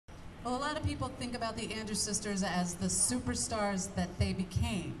Well, a lot of people think about the Andrews Sisters as the superstars that they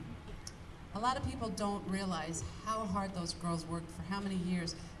became. A lot of people don't realize how hard those girls worked for how many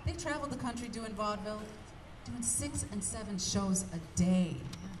years. They traveled the country doing vaudeville, doing 6 and 7 shows a day,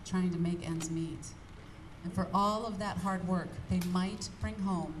 trying to make ends meet. And for all of that hard work, they might bring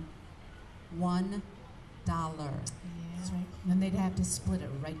home $1. That's right. And then they'd have to split it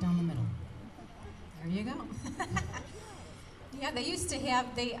right down the middle. There you go. Yeah, they used to have,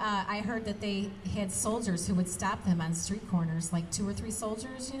 I heard that they had soldiers who would stop them on street corners, like 2 or 3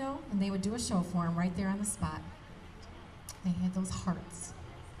 soldiers, you know, and they would do a show for them right there on the spot. They had those hearts.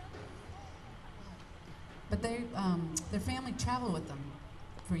 But their family traveled with them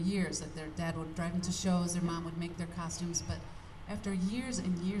for years. Like their dad would drive them to shows, their mom would make their costumes, but after years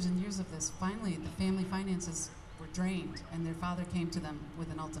and years and years of this, finally the family finances were drained, and their father came to them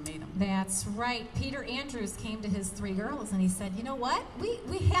with an ultimatum. That's right. Peter Andrews came to his 3 girls and he said, you know what?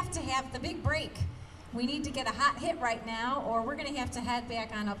 We have to have the big break. We need to get a hot hit right now, or we're going to have to head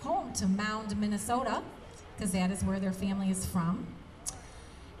back on up home to Mound, Minnesota, because that is where their family is from.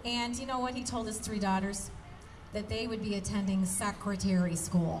 And you know what? He told his 3 daughters that they would be attending secretary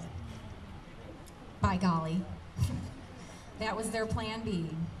school. By golly. That was their plan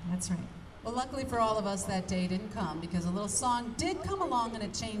B. That's right. Well, luckily for all of us, that day didn't come, because a little song did come along and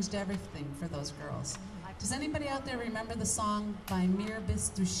it changed everything for those girls. Does anybody out there remember the song by Mir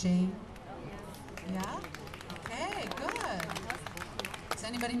Bistouche? Yeah? Okay, good. Does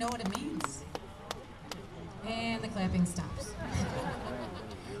anybody know what it means? And the clapping stops.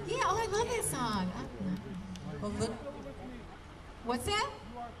 Yeah, oh, I love that song. Well, look. What's that?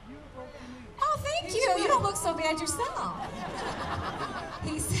 Oh, thank you. You don't look so bad yourself.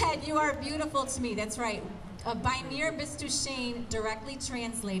 He said, you are beautiful to me. That's right. By Mir Bistouche, directly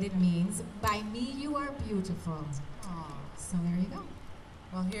translated, means, by me you are beautiful. Oh. So there you go.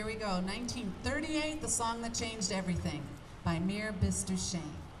 Well, here we go. 1938, the song that changed everything, by Mir Bistouche.